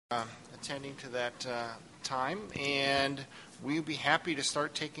Attending to that time, and we'll be happy to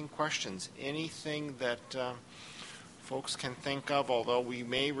start taking questions. Anything that folks can think of, although we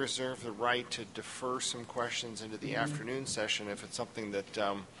may reserve the right to defer some questions into the afternoon session if it's something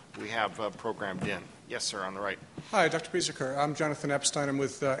that we have programmed in. Yes, sir, on the right. Hi, Dr. Biesecker. I'm Jonathan Epstein. I'm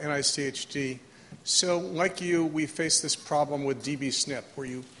with NICHD. So, like you, we face this problem with DB-SNP, where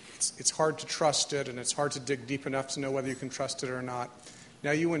it's hard to trust it, and it's hard to dig deep enough to know whether you can trust it or not. Now,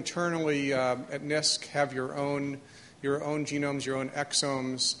 you internally at NISC have your own genomes, your own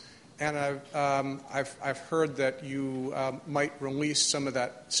exomes, and I've heard that you might release some of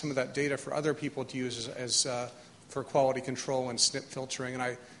that data for other people to use as for quality control and SNP filtering. And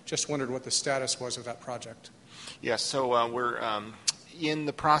I just wondered what the status was of that project. Yes, so we're in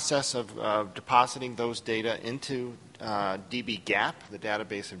the process of depositing those data into dbGaP, the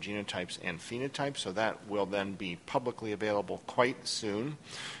database of genotypes and phenotypes, so that will then be publicly available quite soon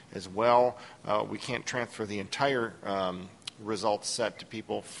as well. We can't transfer the entire results set to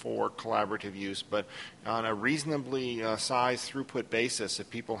people for collaborative use, but on a reasonably sized throughput basis, if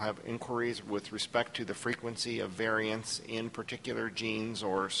people have inquiries with respect to the frequency of variants in particular genes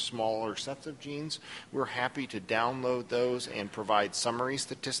or smaller sets of genes, we're happy to download those and provide summary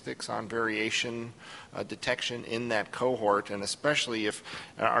statistics on variation detection in that cohort, and especially if,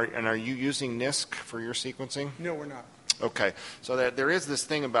 are you using NISC for your sequencing? No, we're not. Okay, so there is this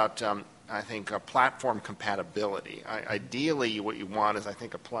thing about I think platform compatibility. Ideally, what you want is, I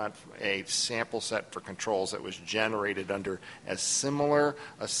think, a sample set for controls that was generated under as similar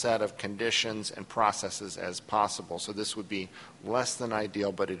a set of conditions and processes as possible. So this would be less than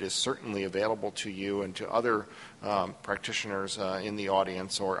ideal, but it is certainly available to you and to other practitioners in the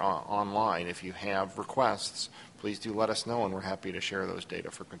audience or online. If you have requests, please do let us know, and we're happy to share those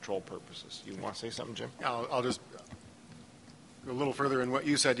data for control purposes. You want to say something, Jim? I'll just a little further in what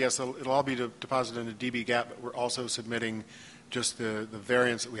you said. Yes, it'll all be deposited into dbGaP, but we're also submitting just the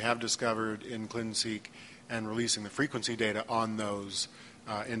variants that we have discovered in ClinSeq and releasing the frequency data on those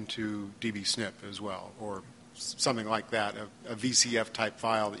into db-SNP as well, or something like that, a VCF type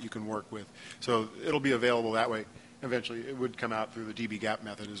file that you can work with. So it'll be available that way. Eventually, it would come out through the dbGaP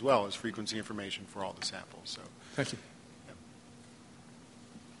method as well as frequency information for all the samples. So, thank you.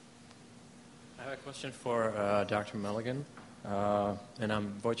 I have a question for Dr. Mulligan. And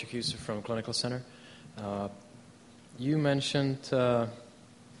I'm Wojciech Huser from Clinical Center. You mentioned the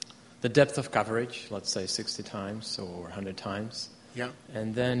depth of coverage, let's say 60 times or 100 times. Yeah.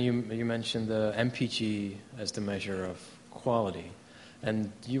 And then you mentioned the MPG as the measure of quality.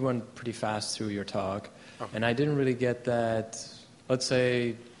 And you went pretty fast through your talk. Oh. And I didn't really get that, let's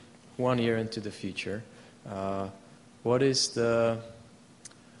say, 1 year into the future. What is the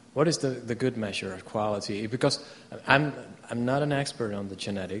good measure of quality? Because I'm not an expert on the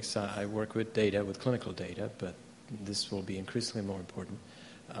genetics. I work with data, with clinical data, but this will be increasingly more important.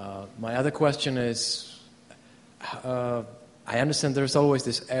 My other question is, I understand there's always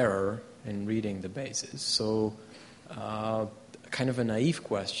this error in reading the bases. So, kind of a naive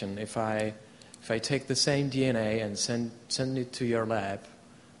question: if I take the same DNA and send it to your lab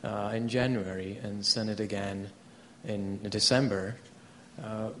in January and send it again in December,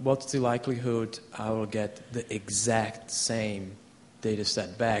 what's the likelihood I will get the exact same data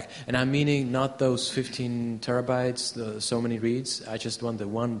set back? And I'm meaning not those 15 terabytes, so many reads. I just want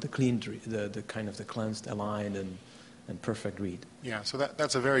the clean, the kind of the cleansed, aligned, and perfect read. Yeah, so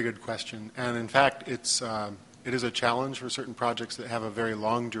that's a very good question. And in fact, it is a challenge for certain projects that have a very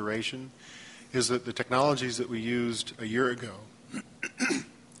long duration, is that the technologies that we used a year ago,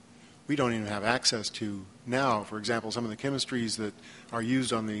 we don't even have access to now. For example, some of the chemistries that are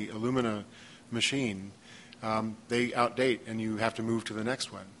used on the Illumina machine, they outdate and you have to move to the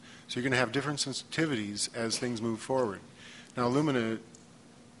next one. So you're going to have different sensitivities as things move forward. Now, Illumina,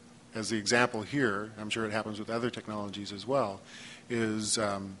 as the example here, I'm sure it happens with other technologies as well, is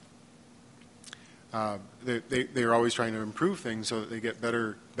they're always trying to improve things so that they get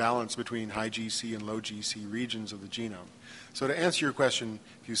better balance between high GC and low GC regions of the genome. So to answer your question,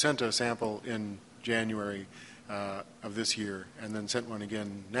 if you sent a sample in January of this year and then sent one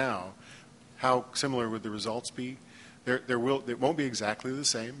again now, how similar would the results be? It won't be exactly the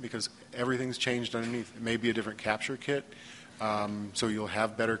same because everything's changed underneath. It may be a different capture kit, so you'll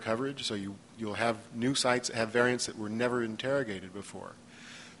have better coverage. So you'll have new sites that have variants that were never interrogated before.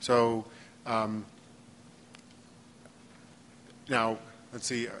 So now, let's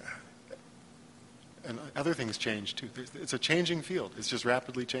see. And other things change too. It's a changing field. It's just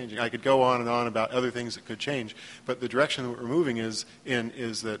rapidly changing. I could go on and on about other things that could change, but the direction that we're moving is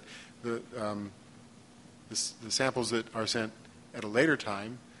that the samples that are sent at a later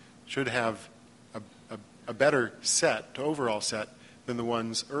time should have a better set, overall set, than the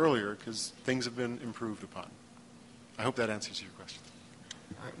ones earlier because things have been improved upon. I hope that answers your question.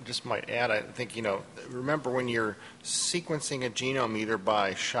 I just might add, I think, remember when you're sequencing a genome either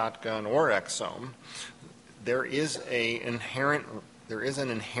by shotgun or exome, there is an inherent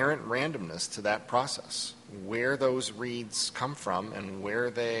randomness to that process. Where those reads come from and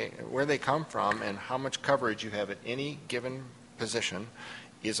where they come from and how much coverage you have at any given position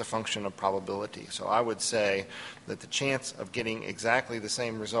is a function of probability. So I would say that the chance of getting exactly the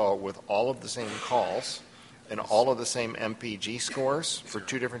same result with all of the same calls and all of the same MPG scores for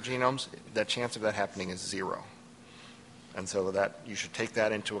two different genomes, the chance of that happening is 0. And so that you should take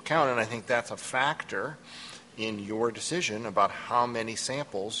that into account, and I think that's a factor in your decision about how many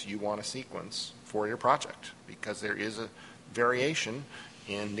samples you want to sequence for your project, because there is a variation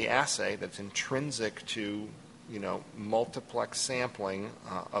in the assay that's intrinsic to multiplex sampling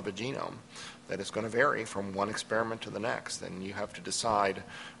of a genome that is going to vary from one experiment to the next. And you have to decide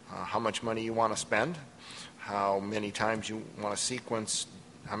how much money you want to spend, how many times you want to sequence,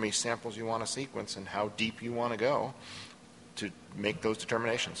 how many samples you want to sequence, and how deep you want to go to make those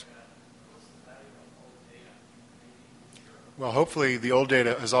determinations. Well, hopefully the old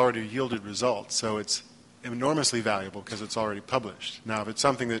data has already yielded results, so it's enormously valuable because it's already published. Now, if it's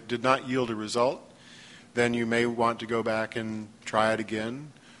something that did not yield a result, then you may want to go back and try it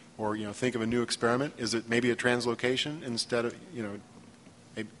again, or think of a new experiment. Is it maybe a translocation instead of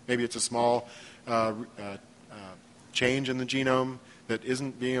maybe it's a small change in the genome that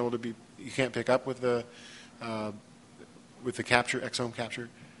isn't being able to be you can't pick up with the capture exome capture.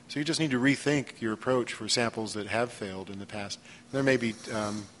 So you just need to rethink your approach for samples that have failed in the past. There may be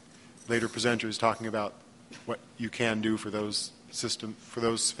later presenters talking about what you can do for those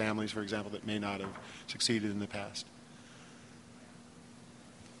families, for example, that may not have succeeded in the past.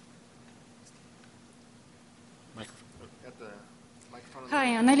 Hi,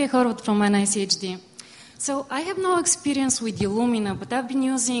 Anneli Horwood from NICHD. So I have no experience with Illumina, but I've been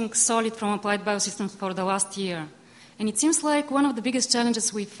using Solid from Applied Biosystems for the last year. And it seems like one of the biggest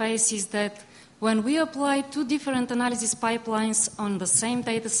challenges we face is that when we apply two different analysis pipelines on the same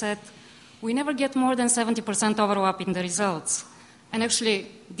data set, we never get more than 70% overlap in the results. And actually,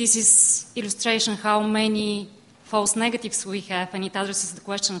 this is illustration how many false negatives we have, and it addresses the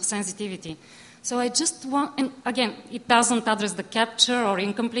question of sensitivity. So I just want, and again, it doesn't address the capture or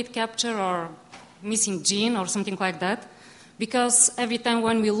incomplete capture or missing gene or something like that, because every time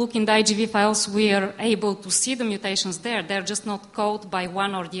when we look in the IGV files, we are able to see the mutations there. They're just not coded by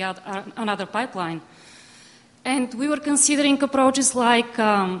one or the other, another pipeline. And we were considering approaches like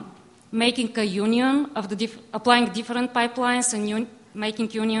making a union of applying different pipelines and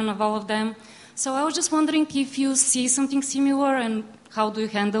making union of all of them. So I was just wondering if you see something similar and how do you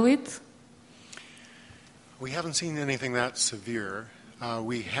handle it? We haven't seen anything that severe.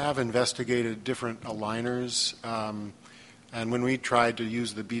 We have investigated different aligners, and when we tried to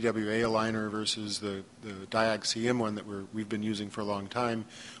use the BWA aligner versus the DIAG-CM one that we've been using for a long time,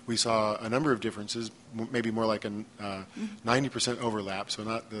 we saw a number of differences, maybe more like a 90% overlap, so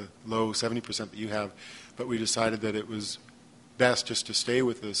not the low 70% that you have, but we decided that it was best just to stay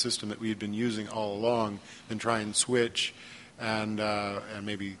with the system that we had been using all along than try and switch and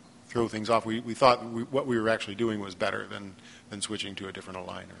maybe throw things off. We thought what we were actually doing was better than switching to a different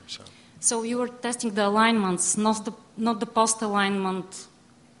aligner. So you were testing the alignments, not the post-alignment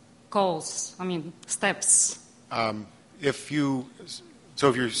calls, steps. If you're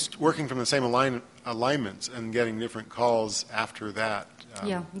working from the same alignments and getting different calls after that.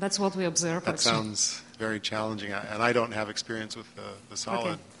 Yeah, that's what we observed. That sounds very challenging, and I don't have experience with the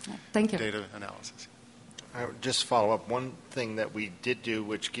solid data analysis. I would just follow up. One thing that we did do,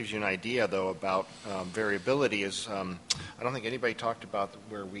 which gives you an idea, though, about variability is I don't think anybody talked about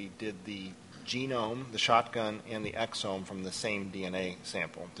where we did the genome, the shotgun, and the exome from the same DNA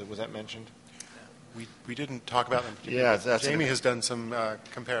sample. Was that mentioned? We didn't talk about them. Yeah, Jamie has done some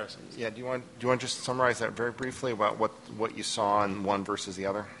comparisons. Yeah, do you want to just summarize that very briefly about what you saw in one versus the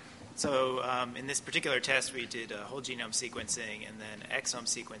other? So in this particular test, we did whole genome sequencing and then exome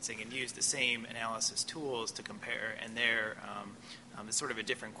sequencing and used the same analysis tools to compare. And there is sort of a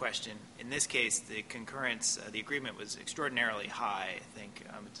different question. In this case, the concurrence, the agreement was extraordinarily high. I think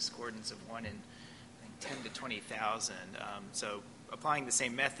a discordance of 1 in 10 to 20,000. So applying the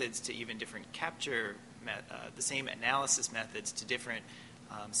same methods to even different capture, the same analysis methods to different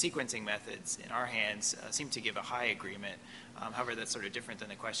sequencing methods in our hands seem to give a high agreement. However, that's sort of different than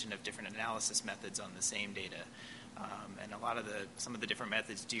the question of different analysis methods on the same data. And some of the different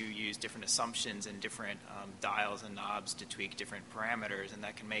methods do use different assumptions and different dials and knobs to tweak different parameters, and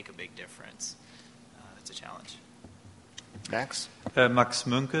that can make a big difference. That's a challenge. Max? Max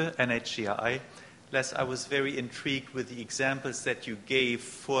Münke, NHGRI. Les, I was very intrigued with the examples that you gave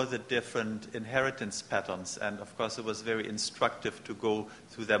for the different inheritance patterns, and of course it was very instructive to go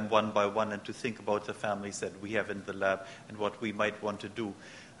through them one by one and to think about the families that we have in the lab and what we might want to do.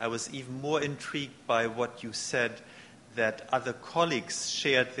 I was even more intrigued by what you said, that other colleagues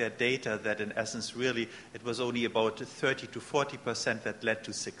shared their data, that in essence really it was only about 30 to 40% that led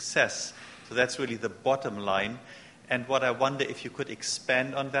to success. So that's really the bottom line. And what I wonder if you could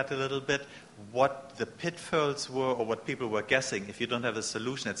expand on that a little bit, what the pitfalls were or what people were guessing. If you don't have a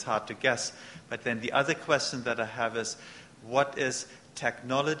solution, it's hard to guess. But then the other question that I have is, what is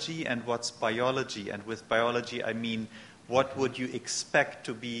technology and what's biology? And with biology, I mean, what would you expect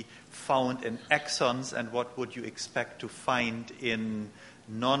to be found in exons and what would you expect to find in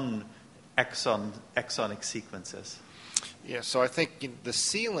non-exonic sequences? Yeah, so I think the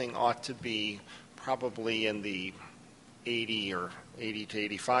ceiling ought to be probably in the 80 to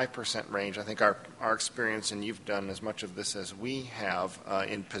 85% range. I think our experience, and you've done as much of this as we have,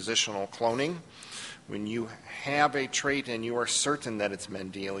 in positional cloning, when you have a trait and you are certain that it's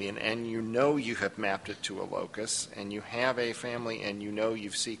Mendelian and you know you have mapped it to a locus and you have a family and you know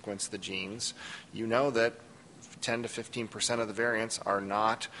you've sequenced the genes, you know that 10 to 15% of the variants are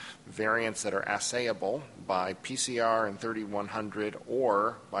not variants that are assayable by PCR and 3100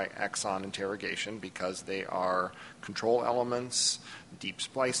 or by exon interrogation because they are control elements, deep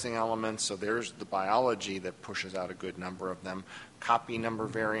splicing elements. So there's the biology that pushes out a good number of them. Copy number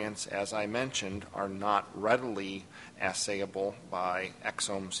variants, as I mentioned, are not readily assayable by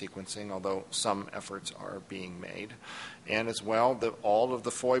exome sequencing, although some efforts are being made. And as well, all of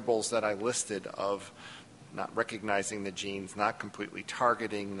the foibles that I listed of not recognizing the genes, not completely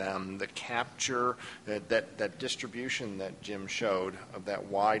targeting them, the capture, that distribution that Jim showed of that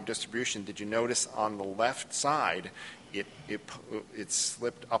wide distribution. Did you notice on the left side, it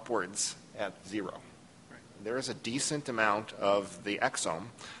slipped upwards at 0? There is a decent amount of the exome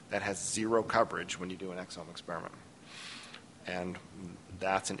that has 0 coverage when you do an exome experiment. And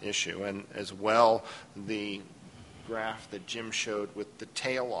that's an issue. And as well, the graph that Jim showed with the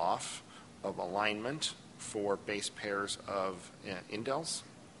tail off of alignment for base pairs of indels.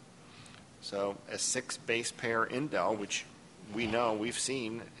 So a 6 base pair indel, which we know we've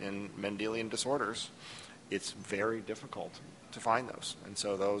seen in Mendelian disorders, it's very difficult to find those. And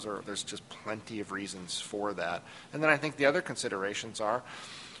so there's just plenty of reasons for that. And then I think the other considerations are,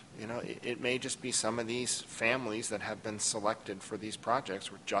 it may just be some of these families that have been selected for these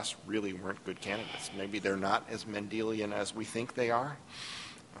projects really weren't good candidates. Maybe they're not as Mendelian as we think they are.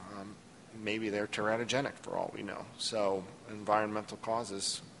 Maybe they're teratogenic for all we know. So environmental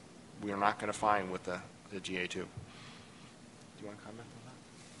causes we are not going to find with the GA2. Do you want to comment on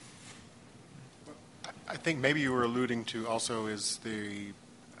that? I think maybe you were alluding to also is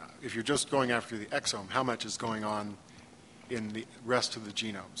if you're just going after the exome, how much is going on in the rest of the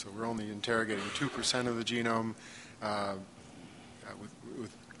genome? So we're only interrogating 2% of the genome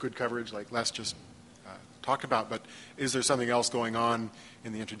with good coverage like Les just talked about, but is there something else going on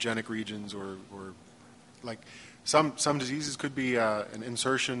in the intergenic regions or like some diseases could be an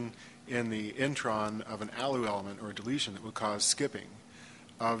insertion in the intron of an ALU element or a deletion that would cause skipping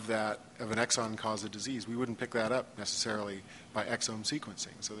of an exon cause of disease. We wouldn't pick that up necessarily by exome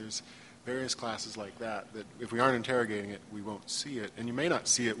sequencing. So there's various classes like that if we aren't interrogating it, we won't see it. And you may not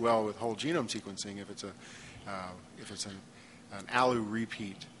see it well with whole genome sequencing if it's an ALU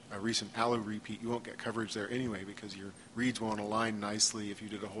repeat. A recent ALU repeat, you won't get coverage there anyway because your reads won't align nicely if you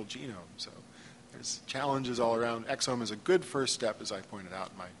did a whole genome. So there's challenges all around. Exome is a good first step, as I pointed out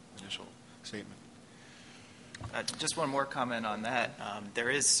in my initial statement. Just one more comment on that. There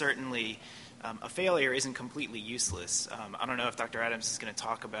is certainly a failure isn't completely useless. I don't know if Dr. Adams is going to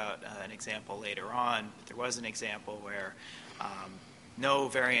talk about an example later on, but there was an example where no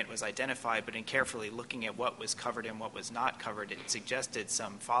variant was identified, but in carefully looking at what was covered and what was not covered, it suggested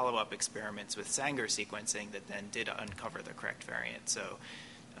some follow-up experiments with Sanger sequencing that then did uncover the correct variant. So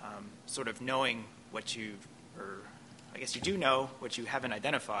sort of knowing what you do know what you haven't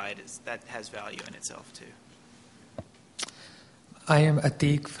identified, that has value in itself too. I am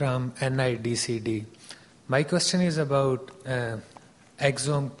Atik from NIDCD. My question is about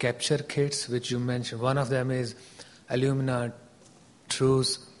exome capture kits, which you mentioned. One of them is Illumina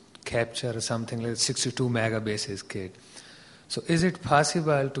True's capture or something like 62 megabases kit. So is it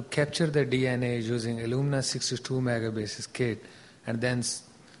possible to capture the DNA using Illumina 62 megabases kit and then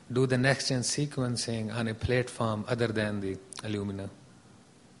do the next-gen sequencing on a platform other than the Illumina?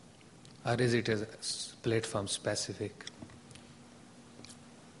 Or is it a platform specific?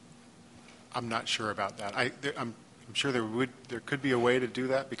 I'm not sure about that. I'm sure there could be a way to do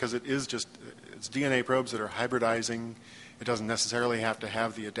that because it's DNA probes that are hybridizing. It doesn't necessarily have to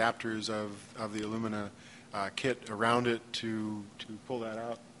have the adapters of the Illumina kit around it to pull that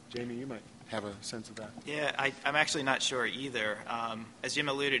out. Jamie, you might have a sense of that. Yeah, I'm actually not sure either. As Jim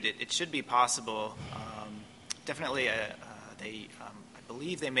alluded, it should be possible. Definitely, I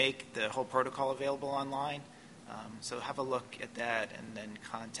believe they make the whole protocol available online. So have a look at that and then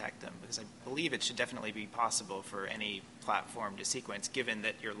contact them, because I believe it should definitely be possible for any platform to sequence, given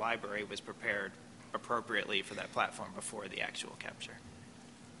that your library was prepared appropriately for that platform before the actual capture.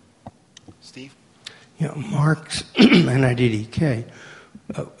 Steve? Yeah, Mark's NIDDK.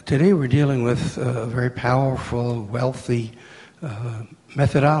 Today we're dealing with a very powerful, wealthy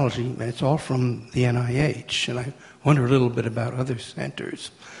methodology. It's all from the NIH, and I wonder a little bit about other centers.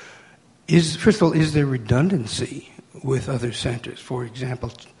 First of all, is there redundancy with other centers, for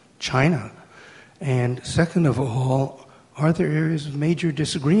example, China? And second of all, are there areas of major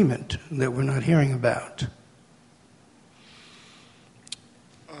disagreement that we're not hearing about?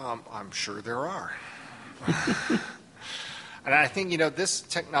 I'm sure there are. And I think, this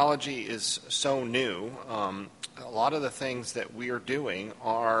technology is so new. A lot of the things that we are doing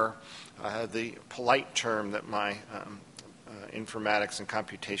are the polite term that my informatics and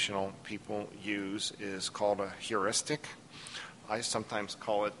computational people use is called a heuristic. I sometimes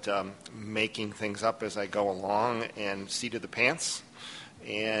call it making things up as I go along and seat of the pants.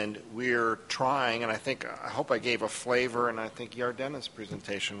 And we're trying, and I hope I gave a flavor, and I think Yardena's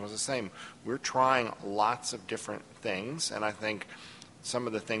presentation was the same. We're trying lots of different things, and I think some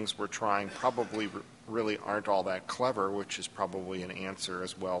of the things we're trying probably really aren't all that clever, which is probably an answer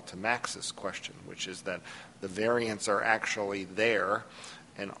as well to Max's question, which is that the variants are actually there,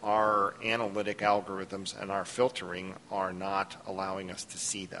 and our analytic algorithms and our filtering are not allowing us to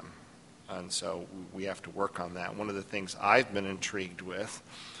see them. And so we have to work on that. One of the things I've been intrigued with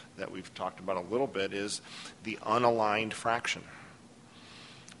that we've talked about a little bit is the unaligned fraction.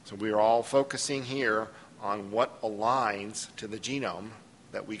 So we are all focusing here on what aligns to the genome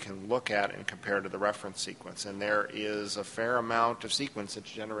that we can look at and compare to the reference sequence. And there is a fair amount of sequence that's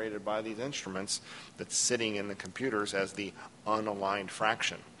generated by these instruments that's sitting in the computers as the unaligned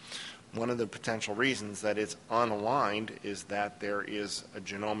fraction. One of the potential reasons that it's unaligned is that there is a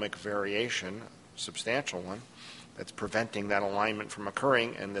genomic variation, substantial one, that's preventing that alignment from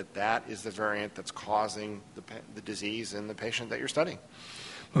occurring, and that is the variant that's causing the disease in the patient that you're studying.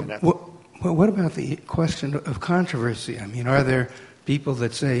 What about the question of controversy? I mean, are there people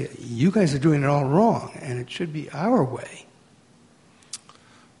that say, you guys are doing it all wrong, and it should be our way?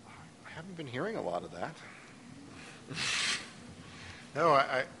 I haven't been hearing a lot of that. No,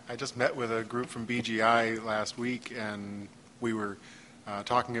 I just met with a group from BGI last week, and we were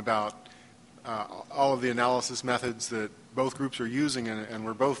talking about all of the analysis methods that both groups are using, and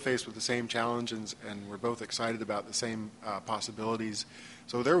we're both faced with the same challenges, and we're both excited about the same possibilities.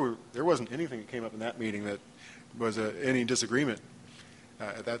 So there wasn't anything that came up in that meeting that was any disagreement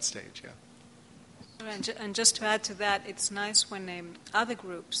at that stage, yeah. And just to add to that, it's nice when other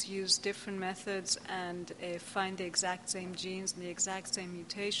groups use different methods and find the exact same genes and the exact same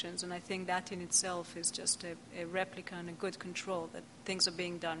mutations, and I think that in itself is just a replica and a good control that things are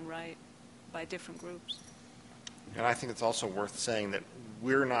being done right by different groups. And I think it's also worth saying that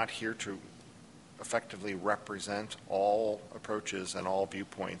we're not here to effectively represent all approaches and all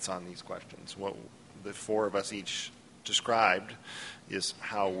viewpoints on these questions. What the four of us each described is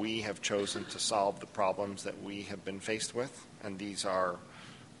how we have chosen to solve the problems that we have been faced with, and these are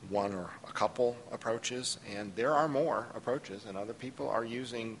one or a couple approaches, and there are more approaches, and other people are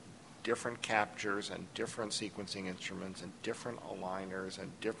using different captures and different sequencing instruments and different aligners and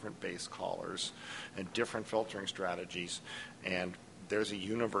different base callers and different filtering strategies, and there's a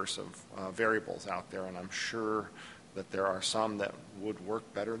universe of variables out there, and I'm sure that there are some that would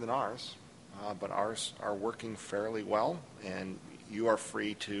work better than ours. But ours are working fairly well, and you are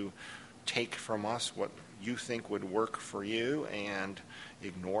free to take from us what you think would work for you and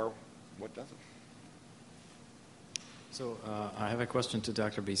ignore what doesn't. So I have a question to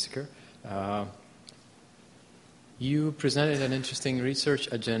Dr. Biesecker. You presented an interesting research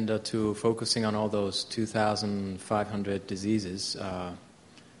agenda to focusing on all those 2,500 diseases,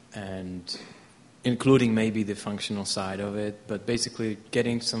 and including maybe the functional side of it, but basically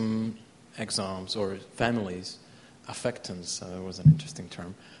getting some exomes or families, affectants was an interesting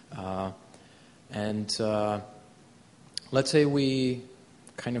term. And let's say we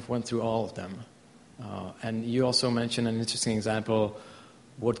kind of went through all of them. And you also mentioned an interesting example.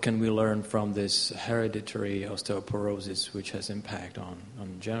 What can we learn from this hereditary osteoporosis, which has impact on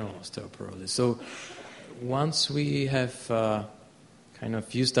general osteoporosis? So once we have kind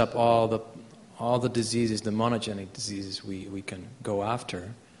of used up all the diseases, the monogenic diseases we can go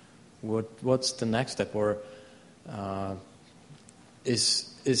after, what's the next step? Or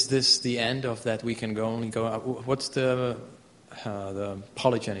is this the end of that? We can only go. What's the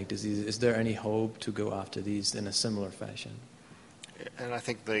polygenic disease? Is there any hope to go after these in a similar fashion? And I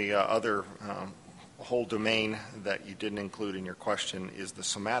think the other whole domain that you didn't include in your question is the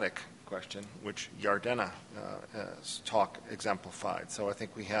somatic question, which Yardena's talk exemplified. So I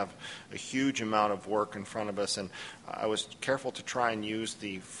think we have a huge amount of work in front of us, and I was careful to try and use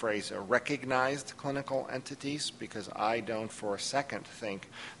the phrase recognized clinical entities, because I don't for a second think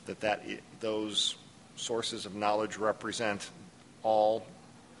that those sources of knowledge represent all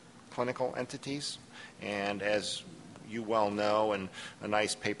clinical entities. And as you well know, and a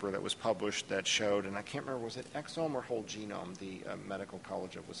nice paper that was published that showed, and I can't remember, was it exome or whole genome, the Medical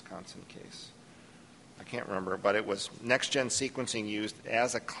College of Wisconsin case? I can't remember, but it was next-gen sequencing used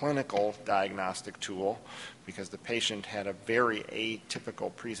as a clinical diagnostic tool because the patient had a very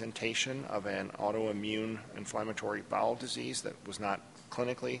atypical presentation of an autoimmune inflammatory bowel disease that was not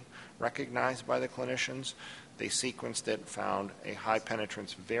clinically recognized by the clinicians. They sequenced it, found a high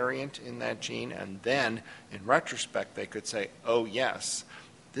penetrance variant in that gene, and then, in retrospect, they could say, oh, yes,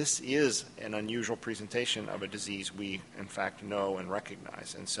 this is an unusual presentation of a disease we, in fact, know and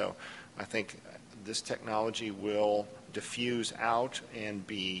recognize. And so I think this technology will diffuse out and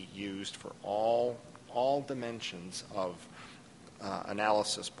be used for all dimensions of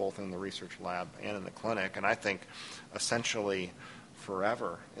analysis, both in the research lab and in the clinic, and I think essentially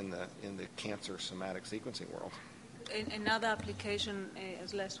forever in the cancer somatic sequencing world. Another application,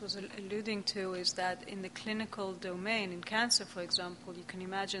 as Les was alluding to, is that in the clinical domain, in cancer, for example, you can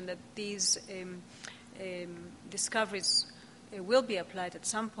imagine that these discoveries will be applied at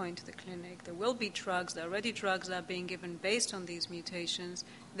some point to the clinic. There will be drugs. There are already drugs that are being given based on these mutations.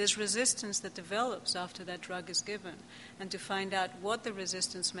 There's resistance that develops after that drug is given. And to find out what the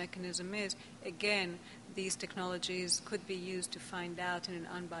resistance mechanism is, again, these technologies could be used to find out in an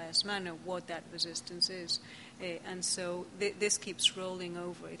unbiased manner what that resistance is. And so this keeps rolling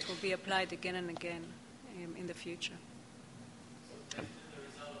over. It will be applied again and again in the future.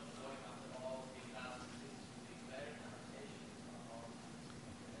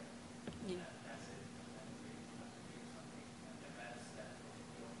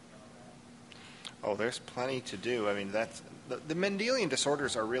 Oh, there's plenty to do. I mean, that's the Mendelian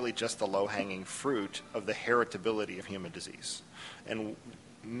disorders are really just the low-hanging fruit of the heritability of human disease. And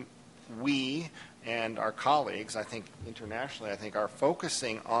we and our colleagues, I think internationally, are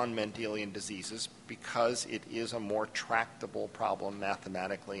focusing on Mendelian diseases because it is a more tractable problem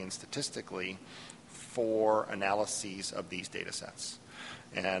mathematically and statistically for analyses of these data sets.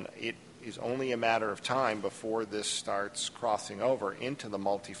 And it is only a matter of time before this starts crossing over into the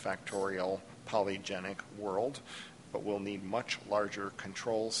multifactorial polygenic world, but we'll need much larger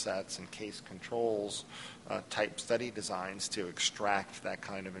control sets and case controls type study designs to extract that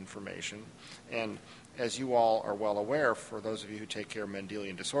kind of information. And as you all are well aware, for those of you who take care of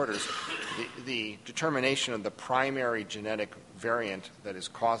Mendelian disorders, the determination of the primary genetic variant that is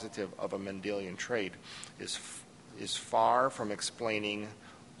causative of a Mendelian trait is far from explaining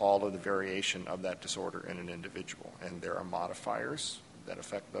all of the variation of that disorder in an individual. And there are modifiers that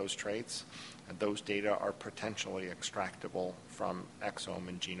affect those traits, and those data are potentially extractable from exome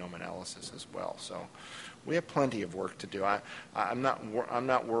and genome analysis as well. So we have plenty of work to do. I'm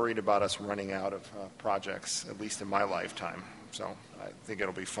not worried about us running out of projects, at least in my lifetime. So I think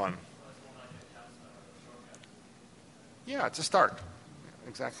it'll be fun. Yeah, it's a start.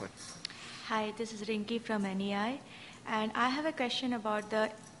 Exactly. Hi, this is Rinki from NEI, and I have a question about the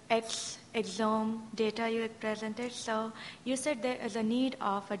Whole-Exome data you had presented. So you said there is a need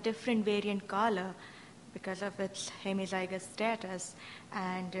of a different variant caller because of its hemizygous status.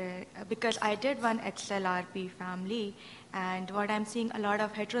 And because I did one XLRP family, and what I'm seeing a lot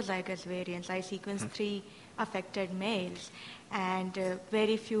of heterozygous variants. I sequenced 3 affected males and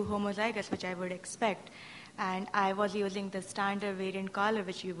very few homozygous, which I would expect. And I was using the standard variant caller,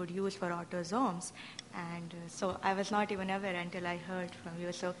 which you would use for autosomes. And so I was not even aware until I heard from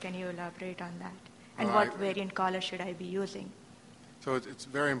you. So can you elaborate on that? And what variant caller should I be using? So it's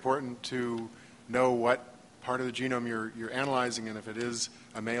very important to know what part of the genome you're analyzing, and if it is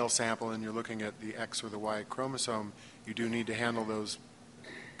a male sample and you're looking at the X or the Y chromosome, you do need to handle those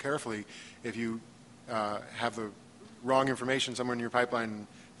carefully. If you have the wrong information somewhere in your pipeline,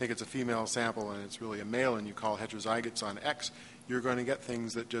 think it's a female sample and it's really a male, and you call heterozygotes on X, you're going to get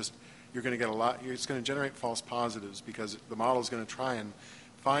things that just, you're going to get a lot, it's going to generate false positives because the model is going to try and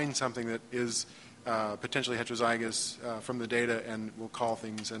find something that is potentially heterozygous from the data and will call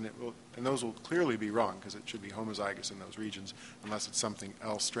things, and those will clearly be wrong because it should be homozygous in those regions unless it's something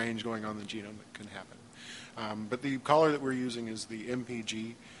else strange going on in the genome that can happen. But the caller that we're using is the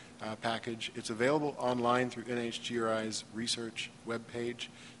MPG package. It's available online through NHGRI's research webpage,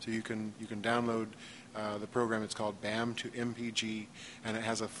 so you can download the program. It's called BAM to MPG, and it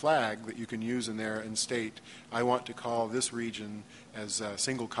has a flag that you can use in there and state, I want to call this region as a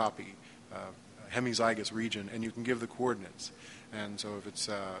single copy, hemizygous region, and you can give the coordinates. And so if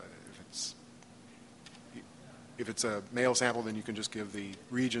it's a male sample, then you can just give the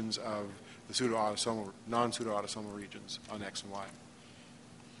regions of the pseudoautosomal, non-pseudoautosomal regions on X and Y.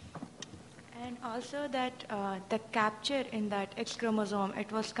 And also that the capture in that X chromosome,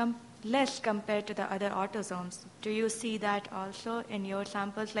 it was less compared to the other autosomes. Do you see that also in your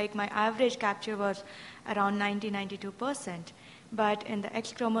samples? Like my average capture was around 90-92%, but in the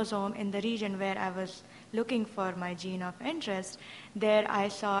X chromosome, in the region where I was looking for my gene of interest, there I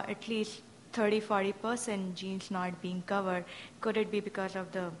saw at least 30-40% genes not being covered. Could it be because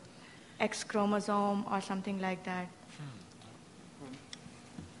of the X chromosome or something like that?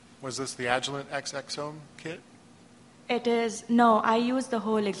 Was this the Agilent X exome kit? It is, no, I used the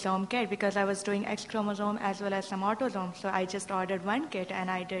Whole-Exome kit because I was doing X chromosome as well as some autosomes. So I just ordered one kit and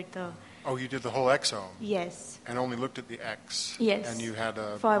I did the... Oh, you did the whole exome? Yes. And only looked at the X? Yes. And you had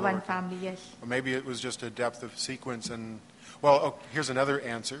a... For one family, yes. Or maybe it was just a depth of sequence and... Well, here's another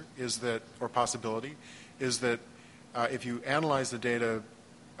answer, is that, or possibility, is that if you analyze the data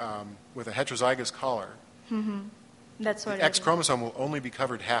with a heterozygous caller, That's what the X chromosome will only be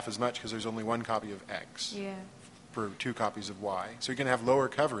covered half as much because there's only one copy of X per 2 copies of Y. So you're going to have lower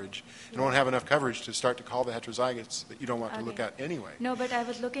coverage. You won't have enough coverage to start to call the heterozygotes that you don't want to look at anyway. No, but I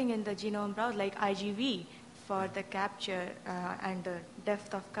was looking in the genome browser, like IGV, for the capture and the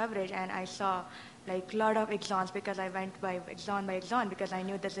depth of coverage, and I saw like a lot of exons because I went by exon because I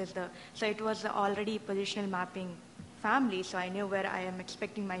knew this is the... So it was the already positional mapping family, so I knew where I am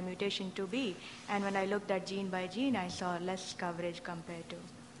expecting my mutation to be. And when I looked at gene by gene, I saw less coverage compared to...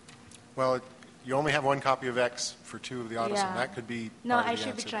 Well, you only have one copy of X for 2 of the autosome. Yeah. That could be No, part of I the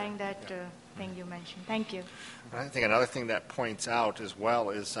should be answer trying there. that thing you mentioned. Thank you. I think another thing that points out as well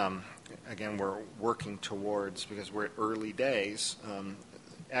is, again, we're working towards, because we're at early days,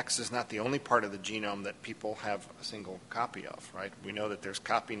 X is not the only part of the genome that people have a single copy of, right? We know that there's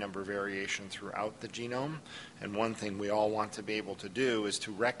copy number variation throughout the genome, and one thing we all want to be able to do is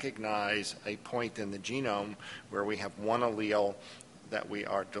to recognize a point in the genome where we have one allele that we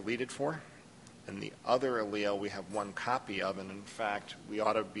are deleted for, and the other allele we have one copy of, and in fact, we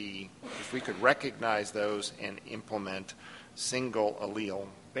ought to be, if we could recognize those and implement single allele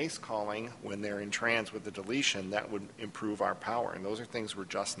base calling when they're in trans with the deletion, that would improve our power. And those are things we're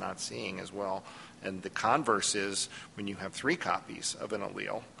just not seeing as well. And the converse is when you have 3 copies of an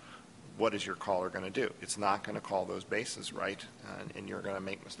allele, what is your caller going to do? It's not going to call those bases right, and you're going to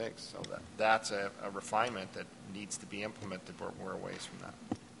make mistakes. So that's a refinement that needs to be implemented, but we're a ways from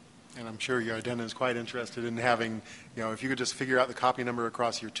that. And I'm sure Yardena is quite interested in having, if you could just figure out the copy number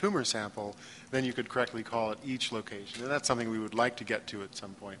across your tumor sample, then you could correctly call it each location. And that's something we would like to get to at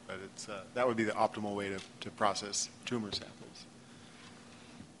some point, but that would be the optimal way to process tumor samples.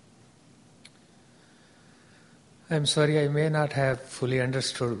 I'm sorry, I may not have fully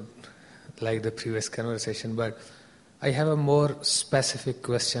understood like the previous conversation, but I have a more specific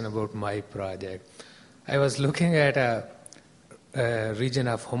question about my project. I was looking at a region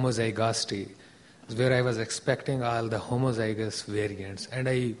of homozygosity where I was expecting all the homozygous variants, and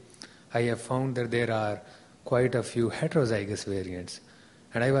I have found that there are quite a few heterozygous variants,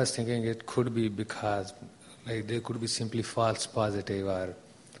 and I was thinking it could be because like they could be simply false positive or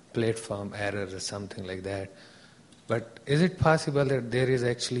platform error or something like that. But is it possible that there is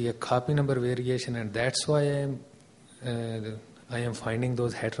actually a copy number variation, and that's why I am finding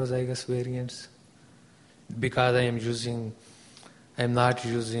those heterozygous variants? Because I'm not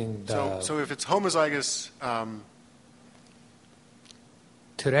using the... So if it's homozygous...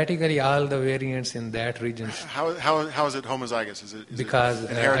 theoretically, all the variants in that region... How is it homozygous? Is it because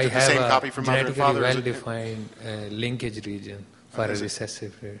inherited I the same have copy from mother and genetically father? well-defined linkage region for a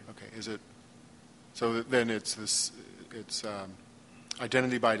recessive rate. Okay, is it... So then it's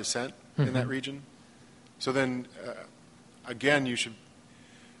identity by descent in that region? So then, again, you should...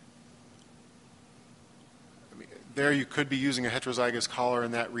 there you could be using a heterozygous collar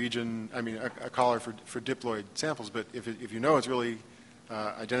in that region, I mean a collar for diploid samples, but if you know it's really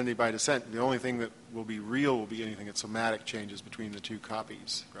identity by descent, the only thing that will be real will be anything that's somatic changes between the two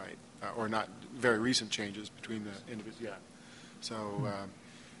copies, right? Or not very recent changes between the individuals. Yeah. So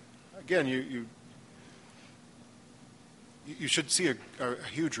again, you should see a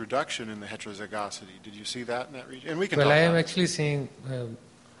huge reduction in the heterozygosity. Did you see that in that region? And we can. Well, talk I am about actually seeing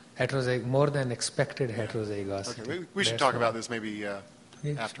more than expected heterozygosity. Okay, we should talk about this maybe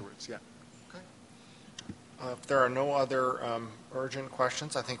afterwards. Yeah. If there are no other urgent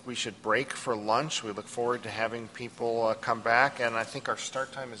questions, I think we should break for lunch. We look forward to having people come back, and I think our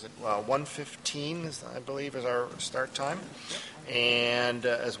start time is at 1:15, I believe, is our start time. And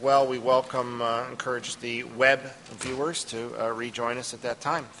as well, we encourage the web viewers to rejoin us at that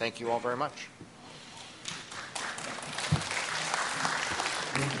time. Thank you all very much.